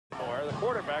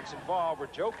quarterbacks involved were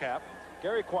Joe Kapp,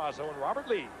 Gary Quazzo, and Robert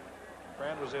Lee.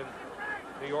 Fran was in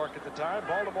New York at the time.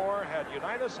 Baltimore had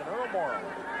Unitas and Earl Morrow.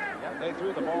 Yet they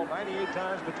threw the ball 98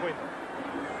 times between them.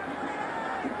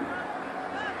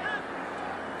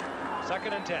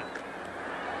 2nd and 10.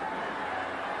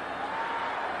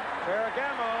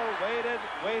 Ferragamo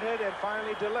waited, and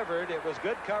finally delivered. It was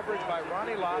good coverage by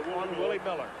Ronnie Lott on Willie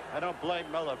Miller. I don't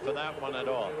blame Miller for that one at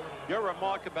all. Your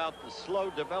remark about the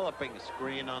slow developing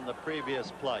screen on the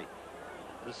previous play.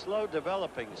 The slow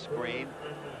developing screen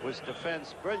was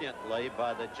defensed brilliantly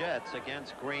by the Jets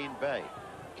against Green Bay.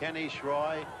 Kenny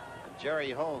Schroy and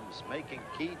Jerry Holmes making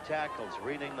key tackles,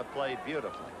 reading the play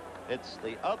beautifully. It's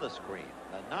the other screen,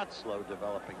 the not slow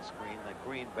developing screen, that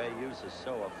Green Bay uses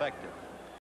so effectively.